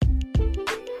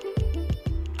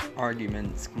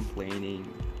arguments, complaining,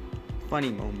 funny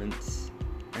moments,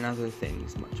 and other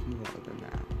things much more than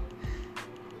that.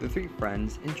 The three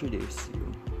friends introduce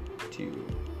you to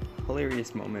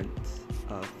hilarious moments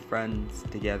of friends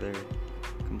together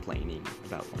complaining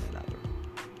about one another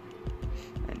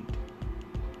and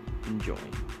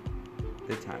enjoying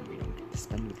the time we don't get to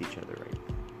spend with each other right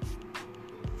now.